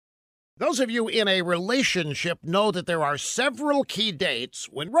Those of you in a relationship know that there are several key dates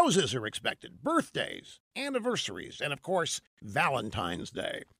when roses are expected: birthdays, anniversaries, and of course, Valentine's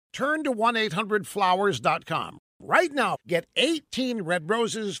Day. Turn to 1-800-Flowers.com. Right now, get 18 red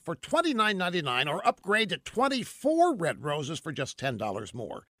roses for $29.99 or upgrade to 24 red roses for just $10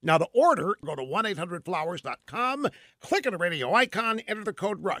 more. Now to order, go to 1-800-Flowers.com, click on the radio icon, enter the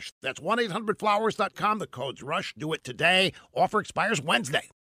code RUSH. That's 1-800-Flowers.com. The code's RUSH. Do it today. Offer expires Wednesday.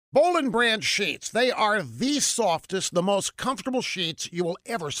 Boll & Branch sheets. They are the softest, the most comfortable sheets you will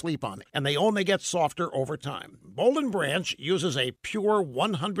ever sleep on, and they only get softer over time. Boll & Branch uses a pure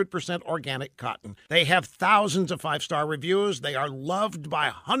 100% organic cotton. They have thousands of five-star reviews. They are loved by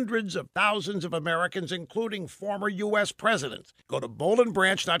hundreds of thousands of Americans, including former U.S. presidents. Go to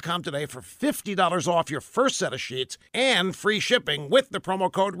bollandbranch.com today for $50 off your first set of sheets and free shipping with the promo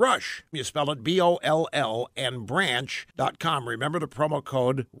code RUSH. You spell it B-O-L-L and branch.com. Remember the promo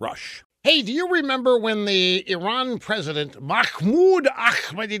code RUSH. Hey, do you remember when the Iran president Mahmoud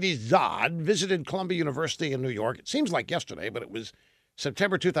Ahmadinejad visited Columbia University in New York? It seems like yesterday, but it was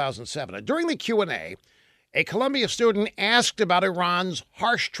September 2007. During the Q&A, a Columbia student asked about Iran's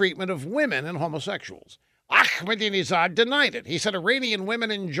harsh treatment of women and homosexuals. Ahmadinejad denied it. He said Iranian women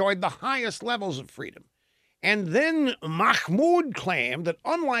enjoyed the highest levels of freedom. And then Mahmoud claimed that,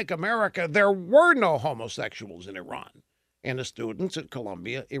 unlike America, there were no homosexuals in Iran. And the students at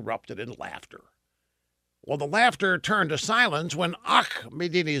Columbia erupted in laughter. Well, the laughter turned to silence when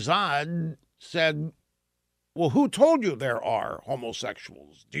Ahmadinejad said, "Well, who told you there are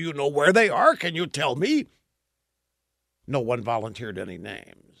homosexuals? Do you know where they are? Can you tell me?" No one volunteered any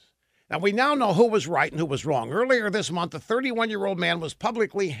names. Now, we now know who was right and who was wrong. Earlier this month, a 31-year-old man was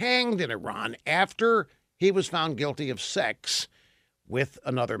publicly hanged in Iran after he was found guilty of sex with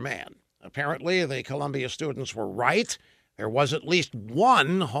another man. Apparently, the Columbia students were right. There was at least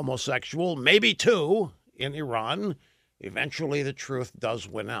one homosexual, maybe two, in Iran. Eventually, the truth does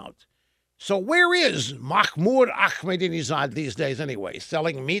win out. So where is Mahmoud Ahmadinejad these days anyway?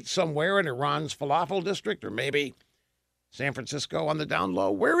 Selling meat somewhere in Iran's falafel district, or maybe San Francisco on the down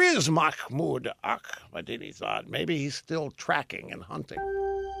low? Where is Mahmoud Ahmadinejad? Maybe he's still tracking and hunting.